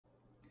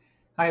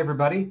Hi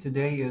everybody,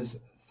 today is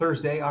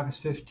Thursday,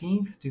 August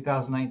 15th,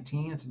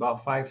 2019. It's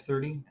about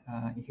 5:30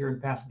 here in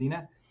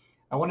Pasadena.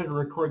 I wanted to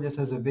record this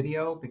as a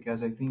video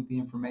because I think the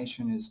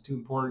information is too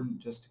important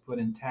just to put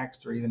in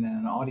text or even in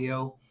an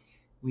audio.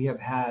 We have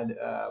had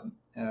a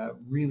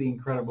really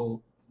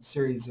incredible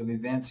series of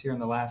events here in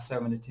the last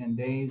 7 to 10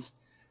 days.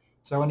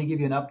 So I want to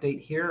give you an update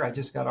here. I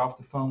just got off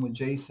the phone with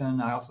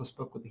Jason. I also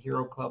spoke with the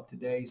Hero Club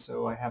today,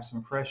 so I have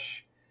some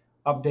fresh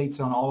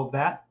updates on all of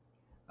that.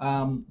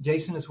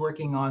 Jason is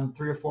working on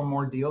 3 or 4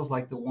 more deals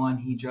like the one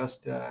he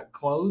just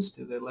closed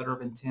the letter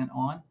of intent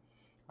on.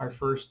 Our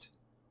first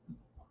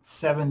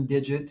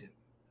 7-digit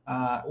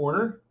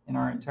order in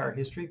our entire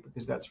history,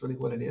 because that's really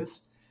what it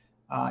is.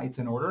 It's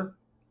an order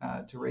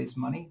to raise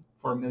money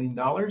for $1 million.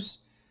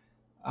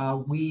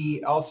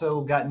 We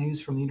also got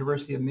news from the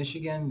University of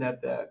Michigan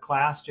that the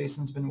class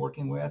Jason's been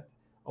working with,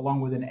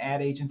 along with an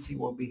ad agency,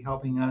 will be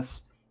helping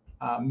us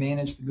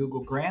manage the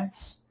Google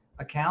Grants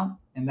account,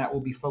 and that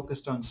will be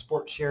focused on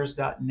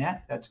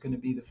sportshares.net. That's going to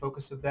be the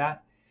focus of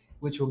that,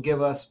 which will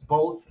give us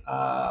both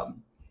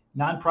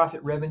nonprofit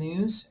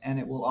revenues, and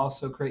it will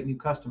also create new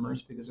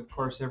customers, because of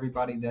course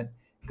everybody that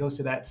goes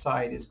to that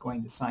site is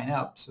going to sign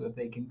up so that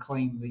they can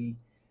claim the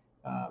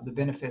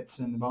benefits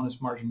and the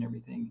bonus margin and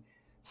everything.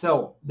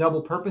 So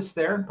double purpose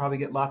there. Probably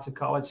get lots of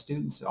college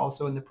students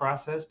also in the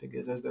process,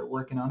 because as they're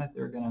working on it,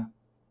 they're going to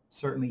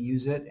certainly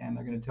use it and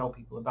they're going to tell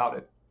people about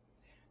it.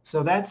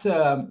 So that's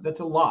a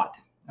lot.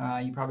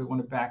 You probably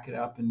want to back it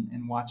up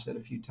and watch that a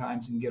few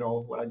times and get all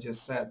of what I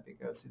just said,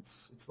 because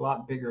it's a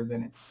lot bigger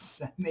than it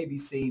maybe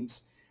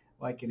seems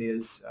like it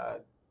is.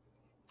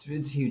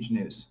 It's huge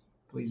news.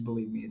 Please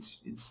believe me.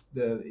 It's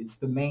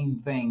the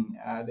main thing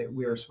that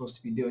we are supposed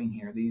to be doing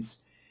here. These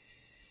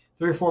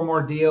 3 or 4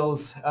 more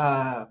deals.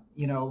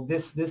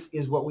 This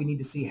is what we need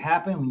to see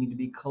happen. We need to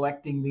be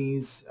collecting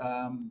these.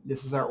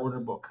 This is our order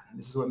book.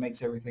 This is what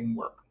makes everything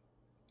work.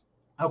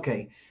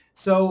 Okay.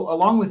 So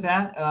along with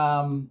that,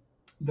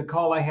 the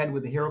call I had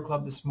with the Hero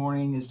Club this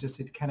morning is just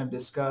to kind of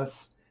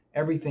discuss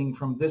everything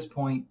from this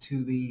point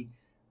to the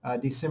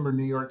December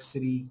New York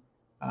City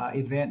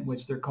event,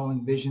 which they're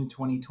calling Vision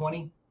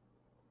 2020.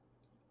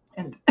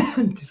 And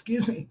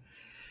excuse me,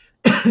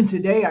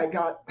 today I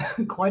got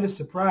quite a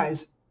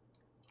surprise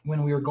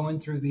when we were going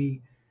through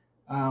the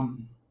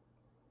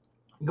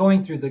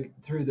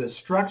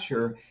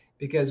structure,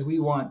 because we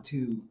want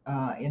to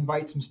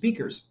invite some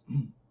speakers.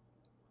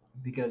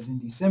 Because in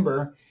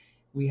December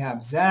we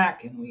have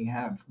Zach and we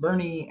have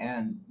Bernie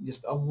and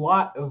just a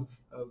lot of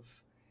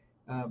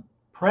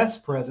press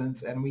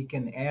presence, and we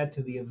can add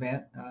to the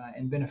event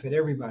and benefit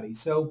everybody.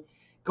 So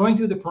going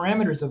through the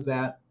parameters of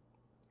that,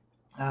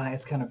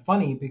 it's kind of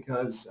funny,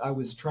 because I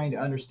was trying to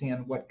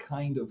understand what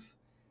kind of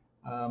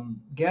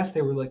guests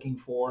they were looking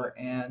for,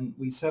 and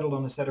we settled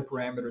on a set of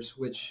parameters,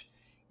 which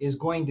is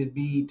going to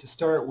be, to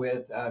start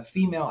with,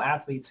 female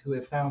athletes who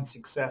have found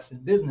success in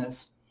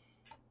business,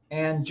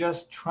 and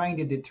just trying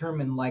to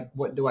determine, like,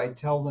 what do I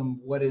tell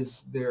them? What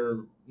is their,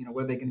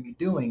 what are they going to be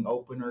doing?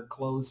 Opener,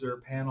 closer,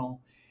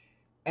 panel?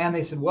 And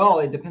they said, well,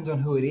 it depends on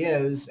who it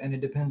is, and it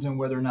depends on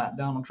whether or not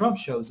Donald Trump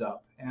shows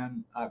up.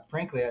 And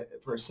frankly,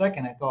 for a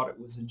second, I thought it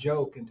was a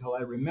joke, until I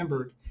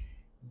remembered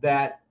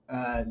that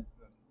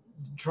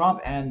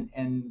Trump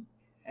and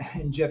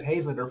Jeff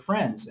Hazlett are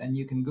friends. And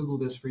you can Google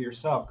this for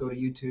yourself. Go to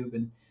YouTube,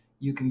 and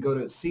you can go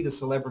to see the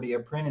Celebrity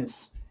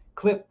Apprentice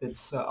clip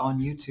that's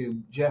on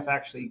YouTube. Jeff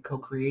actually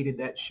co-created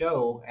that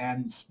show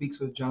and speaks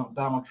with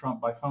Donald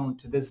Trump by phone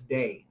to this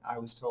day. I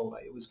was told,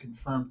 it was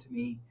confirmed to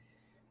me.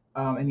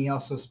 And he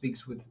also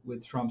speaks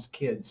with Trump's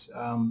kids.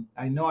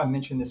 I know I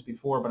mentioned this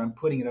before, but I'm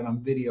putting it on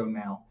video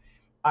now.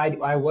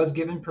 I was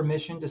given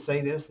permission to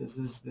say this. This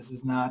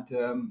is not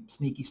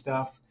sneaky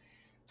stuff.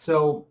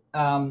 So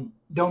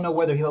don't know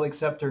whether he'll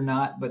accept or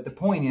not, but the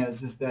point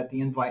is that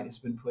the invite has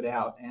been put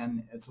out,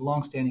 and it's a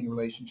long-standing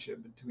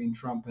relationship between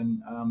Trump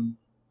and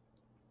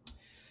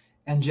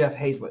Jeff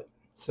Hazlett.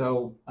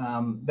 So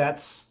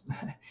that's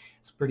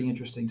it's pretty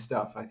interesting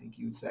stuff, I think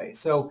you would say.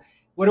 So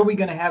what are we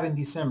going to have in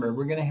December?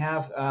 We're going to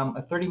have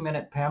a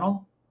 30-minute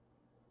panel.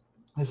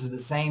 This is the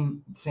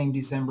same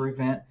December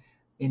event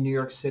in New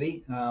York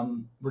City.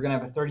 We're going to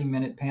have a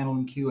 30-minute panel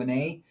and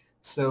Q&A.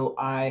 So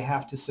I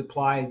have to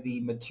supply the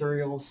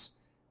materials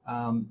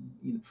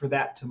for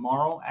that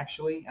tomorrow,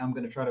 actually. I'm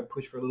going to try to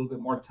push for a little bit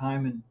more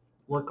time and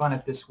work on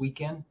it this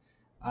weekend.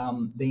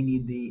 They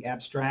need the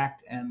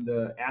abstract and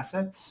the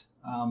assets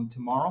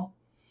tomorrow,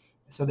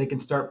 so they can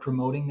start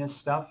promoting this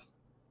stuff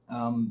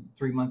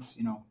 3 months,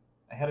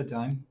 ahead of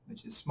time,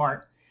 which is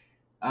smart.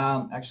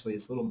 Actually,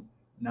 it's a little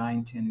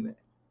 9, 10, I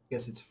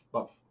guess it's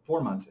about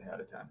 4 months ahead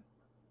of time.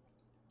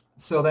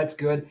 So that's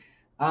good.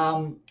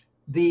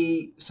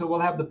 So we'll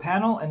have the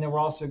panel, and then we're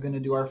also going to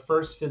do our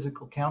first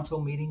physical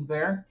council meeting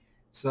there.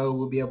 So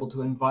we'll be able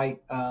to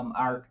invite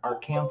our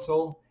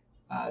council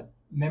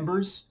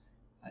members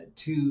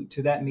to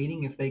that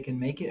meeting if they can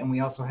make it. And we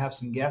also have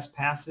some guest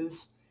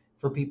passes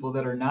for people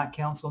that are not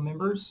council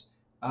members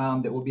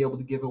that we'll be able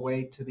to give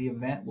away to the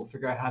event. We'll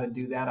figure out how to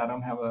do that. I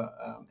don't have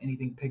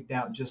anything picked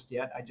out just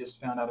yet. I just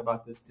found out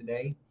about this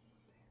today.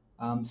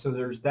 So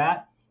there's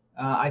that.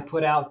 I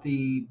put out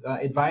the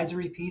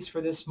advisory piece for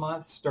this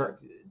month,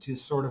 start to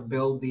sort of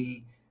build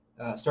the,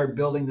 start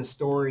building the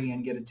story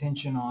and get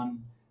attention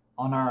on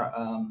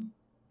our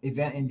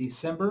event in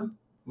December,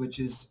 which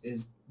is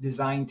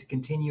designed to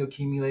continue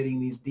accumulating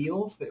these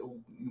deals that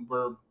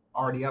we're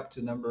already up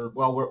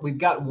to we've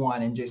got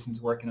one, and Jason's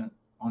working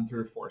on 3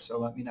 or 4, so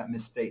let me not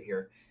misstate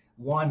here.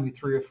 One with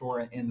 3 or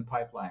 4 in the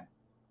pipeline.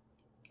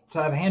 So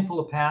I have a handful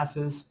of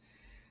passes.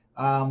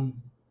 Let's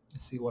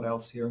see what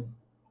else here.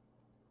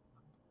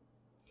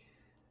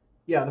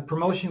 Yeah, the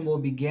promotion will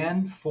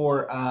begin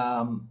for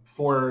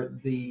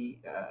the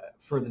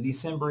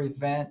December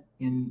event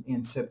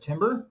in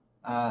September.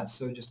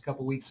 So just a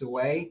couple weeks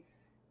away.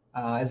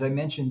 As I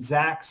mentioned,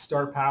 Zach's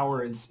star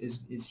power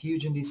is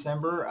huge in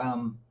December.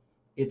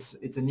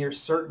 It's a near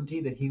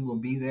certainty that he will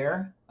be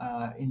there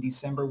in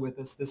December with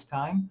us this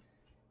time.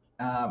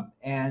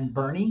 And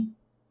Bernie,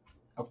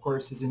 of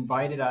course, is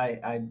invited.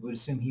 I would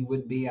assume he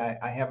would be.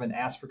 I haven't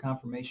asked for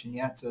confirmation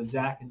yet. So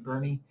Zach and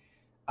Bernie.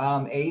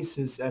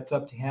 Ace that's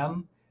up to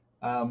him.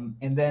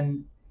 And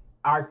then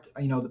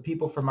the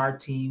people from our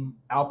team,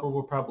 Alper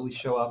will probably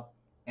show up,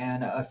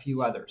 and a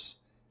few others.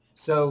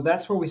 So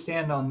that's where we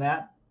stand on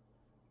that.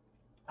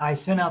 I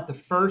sent out the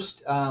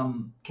first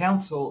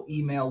council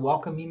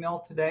welcome email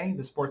today,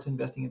 the Sports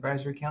Investing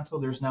Advisory Council.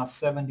 There's now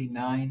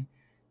 79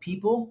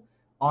 people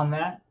on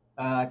that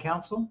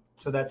council,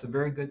 so that's a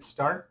very good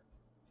start.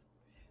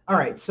 All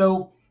right,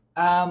 so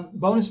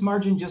bonus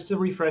margin, just a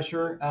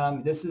refresher.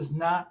 This is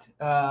not,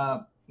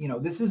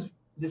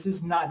 this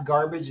is not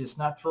garbage. It's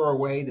not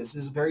throwaway. This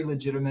is very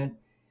legitimate.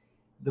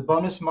 The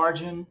bonus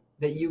margin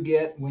that you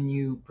get when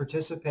you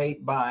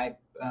participate by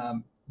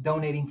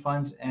donating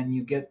funds, and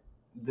you get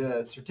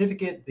the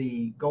certificate,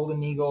 the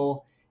Golden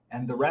Eagle,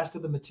 and the rest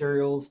of the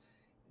materials,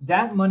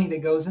 that money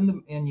that goes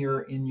in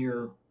your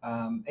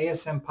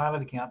ASM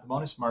pilot account, the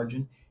bonus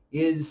margin,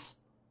 is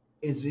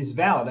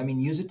valid. I mean,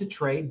 use it to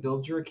trade,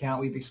 build your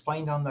account. We've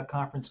explained on the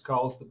conference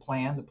calls the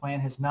plan. The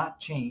plan has not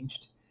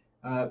changed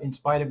in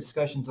spite of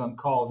discussions on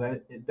calls.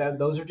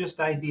 Those are just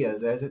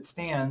ideas. As it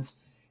stands,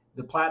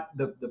 the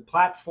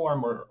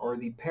platform or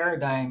the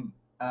paradigm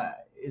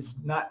is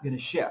not going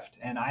to shift,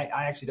 and I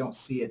actually don't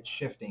see it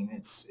shifting.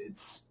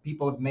 It's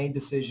people have made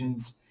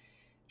decisions,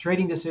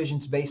 trading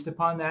decisions based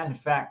upon that. In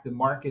fact, the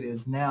market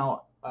is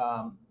now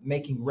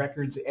making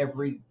records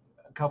every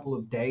couple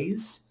of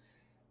days.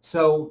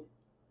 So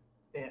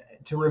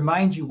to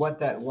remind you what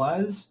that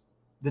was,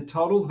 the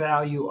total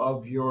value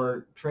of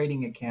your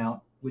trading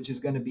account, which is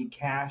going to be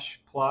cash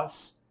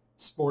plus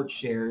sports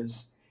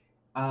shares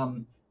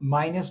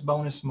minus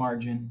bonus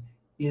margin,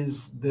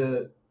 is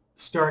the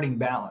starting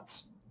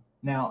balance.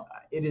 Now,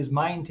 it is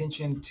my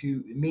intention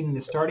meaning the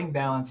starting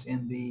balance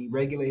in the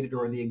regulated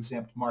or the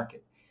exempt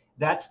market.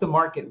 That's the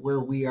market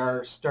where we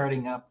are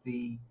starting up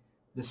these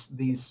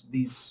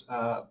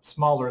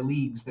smaller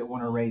leagues that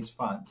want to raise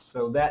funds.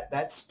 So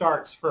that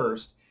starts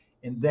first,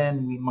 and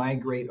then we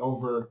migrate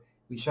over.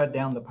 We shut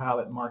down the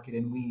pilot market,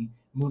 and we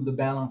move the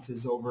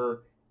balances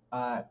over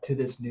to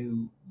this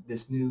new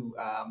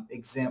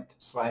exempt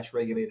 /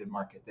 regulated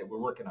market that we're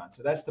working on.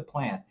 So that's the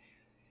plan.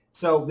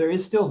 So there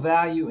is still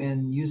value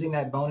in using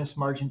that bonus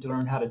margin to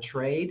learn how to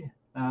trade.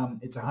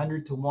 It's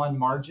 100-to-1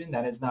 margin.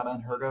 That is not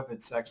unheard of.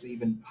 It's actually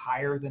even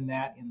higher than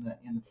that in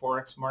the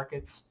Forex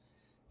markets.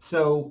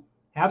 So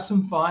have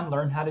some fun,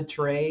 learn how to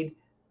trade.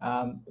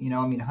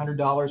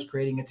 $100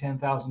 creating a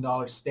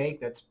 $10,000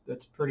 stake,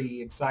 that's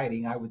pretty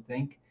exciting, I would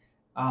think.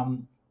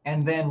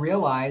 And then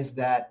realize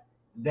that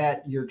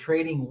your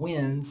trading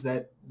wins,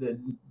 that the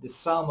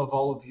sum of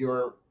all of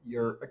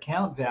your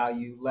account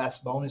value less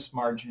bonus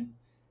margin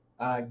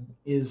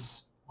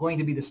is going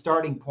to be the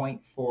starting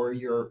point for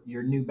your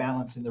new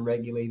balance in the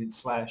regulated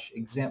 /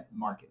 exempt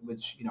market,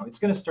 which, it's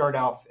going to start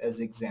off as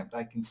exempt.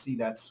 I can see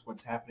that's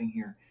what's happening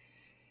here.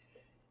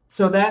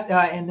 So that,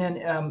 and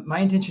then my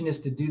intention is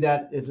to do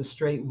that as a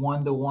straight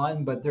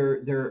 1-to-1, but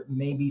there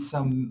may be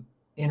some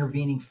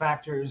intervening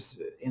factors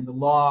in the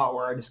law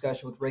or our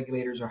discussion with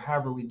regulators or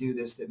however we do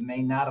this that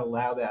may not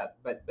allow that.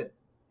 But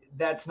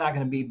that's not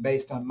going to be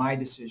based on my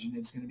decision.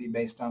 It's going to be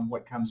based on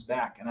what comes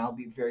back, and I'll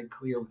be very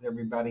clear with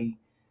everybody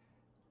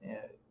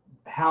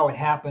how it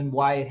happened,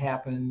 why it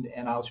happened,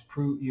 and I'll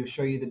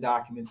show you the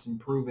documents and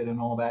prove it and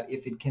all that.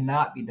 If it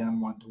cannot be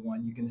done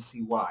 1-to-1, you're going to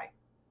see why.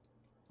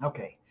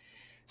 Okay.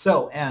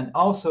 So, and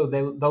also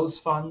those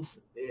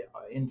funds,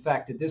 in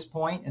fact, at this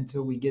point,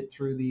 until we get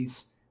through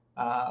these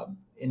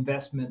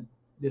investment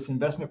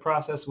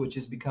process, which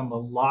has become a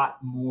lot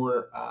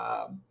more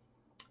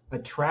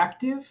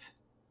attractive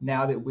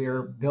now that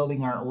we're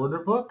building our order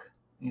book,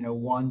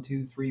 1,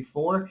 2, 3,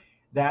 4.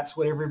 That's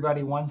what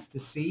everybody wants to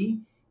see.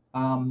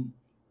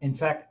 In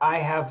fact, I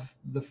have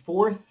the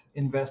fourth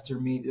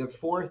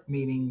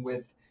meeting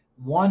with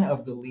one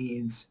of the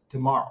leads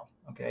tomorrow.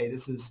 Okay,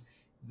 this is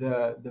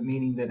the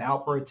meeting that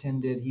Alper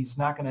attended. He's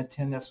not going to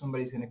attend that.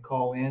 Somebody's going to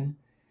call in.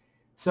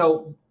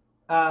 So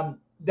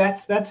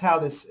that's how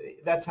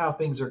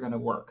things are going to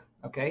work.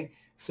 Okay,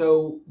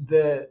 so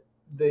the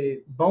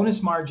the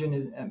bonus margin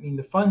is, I mean,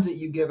 the funds that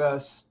you give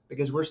us,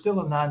 because we're still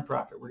a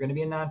nonprofit. We're going to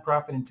be a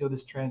nonprofit until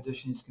this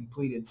transition is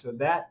completed. So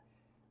that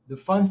the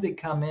funds that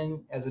come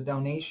in as a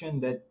donation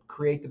that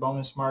create the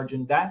bonus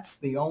margin, that's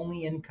the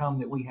only income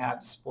that we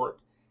have to support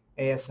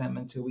ASM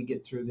until we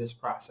get through this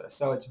process.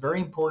 So it's very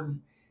important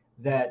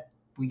that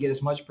we get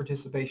as much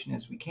participation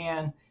as we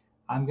can.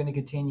 I'm going to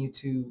continue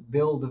to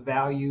build the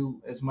value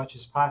as much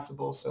as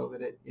possible so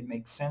that it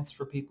makes sense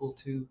for people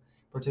to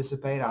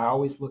participate. I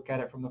always look at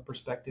it from the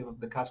perspective of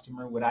the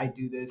customer. Would I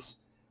do this?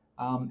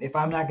 If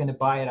I'm not going to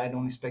buy it, I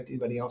don't expect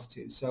anybody else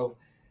to. So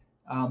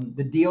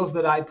the deals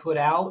that I put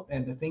out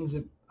and the things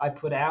that I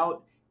put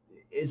out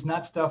is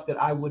not stuff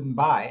that I wouldn't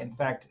buy. In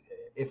fact,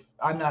 if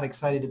I'm not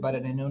excited about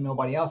it, I know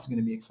nobody else is going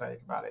to be excited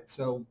about it.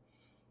 So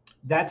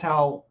that's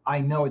how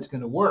I know it's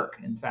going to work.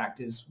 In fact,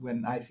 is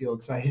when I feel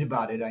excited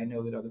about it, I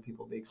know that other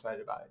people will be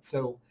excited about it.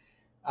 So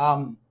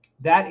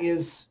that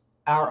is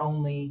our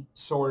only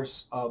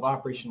source of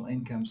operational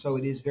income. So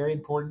it is very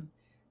important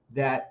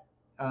that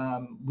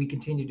we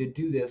continue to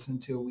do this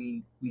until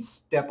we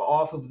step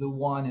off of the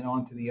one and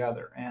onto the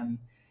other. And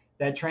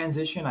that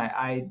transition,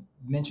 I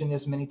mentioned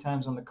this many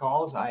times on the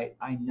calls. I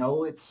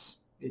know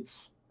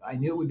I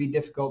knew it would be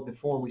difficult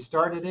before we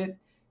started it.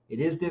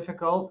 It is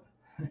difficult.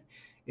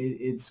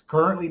 It's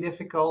currently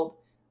difficult,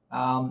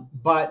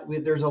 but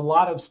there's a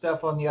lot of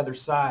stuff on the other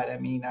side. I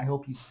mean, I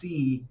hope you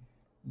see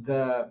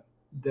the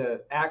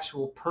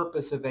actual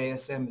purpose of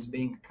ASM is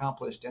being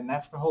accomplished, and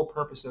that's the whole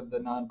purpose of the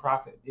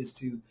nonprofit, is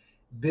to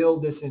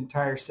build this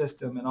entire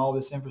system and all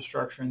this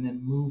infrastructure and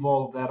then move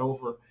all of that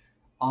over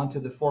onto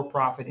the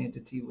for-profit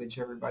entity, which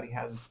everybody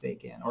has a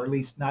stake in, or at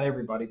least not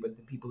everybody, but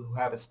the people who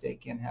have a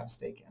stake in have a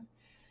stake in.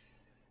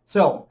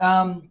 So,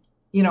 a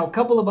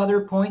couple of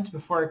other points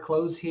before I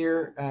close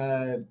here.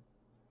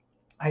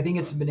 I think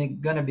it's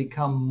going to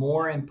become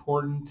more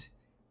important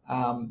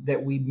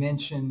that we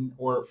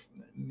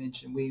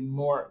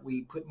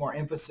we put more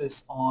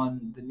emphasis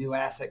on the new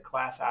asset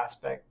class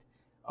aspect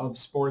of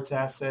sports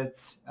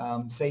assets,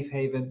 safe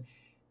haven,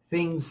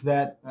 things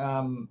that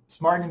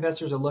smart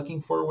investors are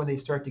looking for when they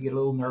start to get a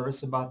little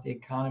nervous about the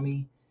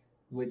economy,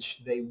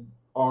 which they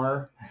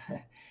are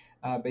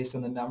based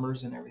on the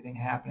numbers and everything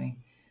happening.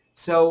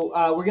 So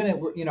we're going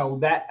to,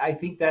 I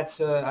think that's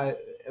an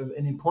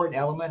important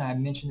element. I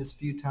mentioned this a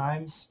few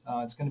times.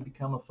 It's going to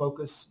become more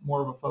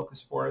of a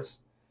focus for us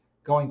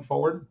going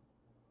forward.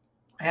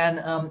 And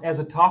as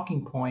a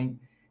talking point,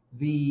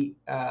 the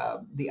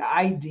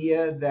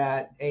idea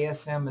that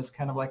ASM is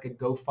kind of like a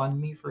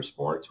GoFundMe for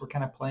sports, we're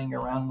kind of playing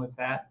around with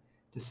that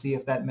to see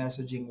if that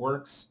messaging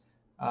works.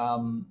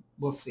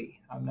 We'll see.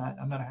 I'm not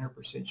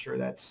 100% sure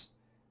that's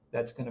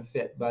going to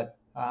fit, but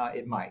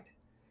it might.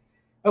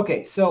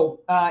 Okay, so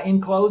in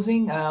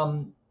closing,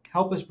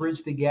 help us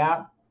bridge the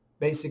gap,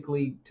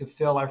 basically to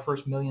fill our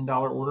first $1 million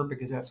order,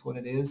 because that's what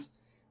it is.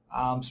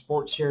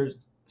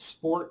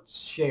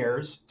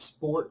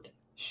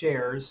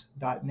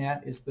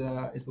 Sportshares.net is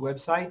the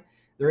website.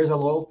 There is a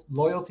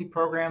loyalty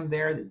program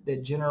there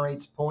that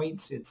generates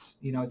points. It's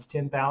it's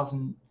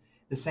 10,000,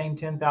 the same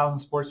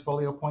 10,000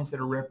 Sportsfolio points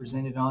that are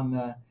represented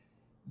on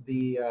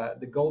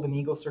the Golden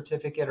Eagle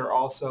certificate are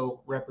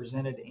also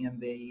represented in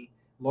the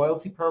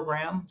loyalty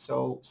program,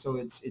 so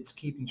it's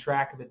keeping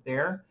track of it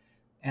there,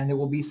 and there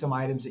will be some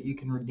items that you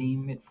can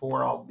redeem it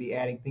for. I'll be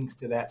adding things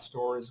to that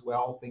store as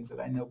well, things that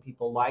I know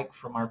people like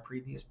from our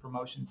previous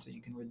promotions, so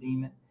you can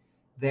redeem it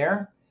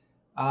there,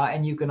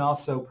 and you can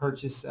also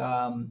purchase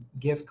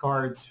gift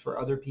cards for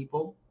other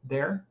people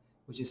there,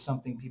 which is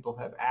something people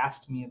have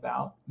asked me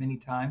about many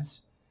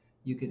times.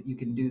 You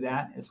can do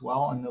that as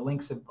well, and the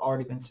links have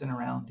already been sent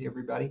around to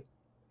everybody.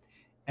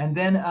 And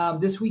then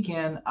this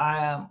weekend,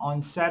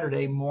 on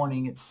Saturday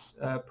morning, it's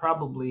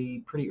probably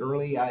pretty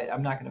early.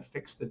 I'm not going to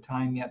fix the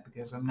time yet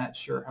because I'm not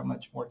sure how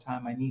much more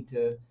time I need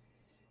to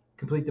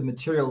complete the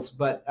materials.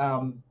 But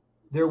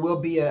there will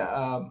be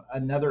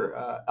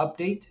another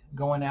update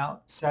going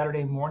out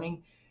Saturday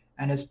morning.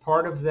 And as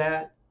part of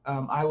that,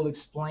 I will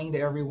explain to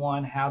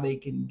everyone how they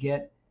can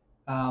get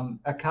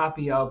a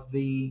copy of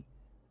the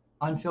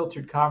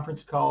unfiltered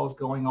conference calls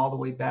going all the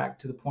way back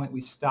to the point we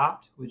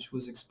stopped, which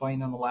was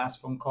explained on the last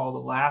phone call. The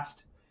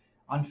last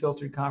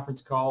unfiltered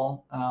conference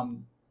call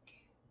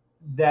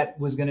that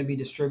was going to be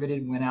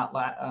distributed went out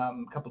a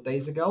couple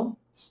days ago.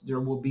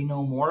 There will be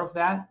no more of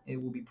that. It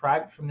will be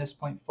private from this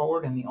point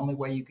forward, and the only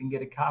way you can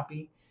get a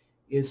copy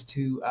is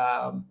to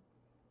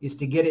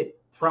get it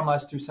from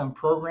us through some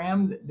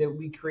program that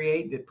we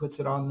create that puts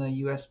it on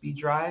the USB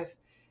drive,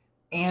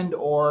 and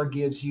or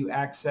gives you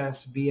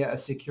access via a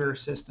secure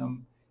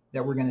system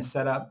that we're going to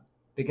set up,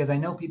 because I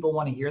know people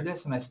want to hear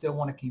this and I still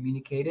want to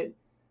communicate it.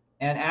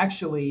 And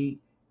actually,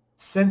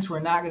 since we're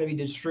not going to be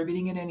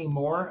distributing it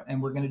anymore and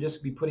we're going to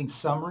just be putting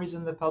summaries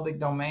in the public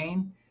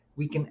domain,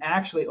 we can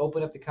actually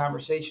open up the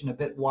conversation a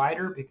bit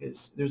wider,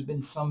 because there's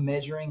been some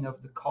measuring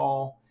of the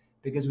call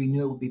because we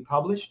knew it would be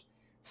published.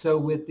 So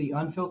with the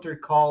unfiltered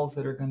calls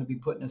that are going to be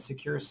put in a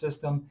secure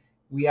system,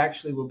 we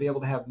actually will be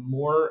able to have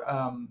more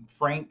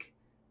frank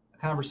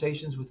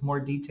conversations with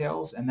more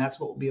details, and that's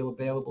what will be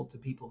available to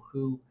people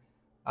who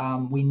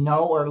We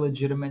know are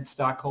legitimate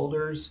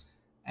stockholders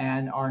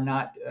and are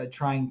not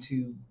trying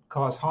to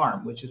cause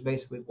harm, which is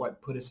basically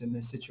what put us in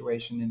this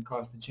situation and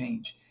caused the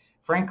change.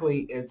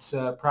 Frankly, it's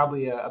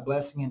probably a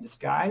blessing in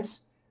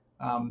disguise.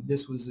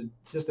 This was a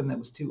system that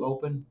was too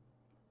open,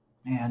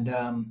 and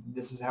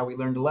this is how we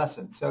learned a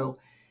lesson. So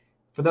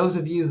for those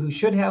of you who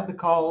should have the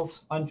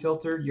calls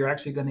unfiltered, you're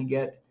actually going to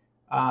get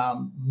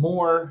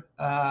more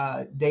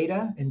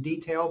data in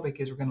detail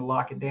because we're going to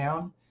lock it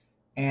down,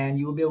 and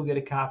you will be able to get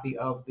a copy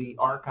of the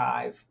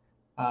archive.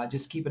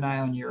 Just keep an eye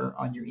on your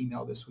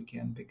email this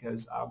weekend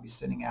because I'll be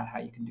sending out how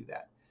you can do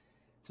that.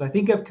 So I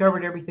think I've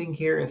covered everything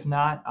here. If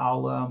not,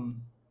 I'll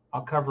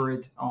cover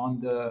it on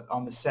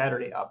the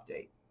Saturday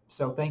update.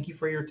 So thank you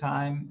for your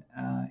time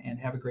and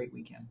have a great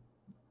weekend.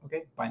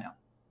 Okay, bye now.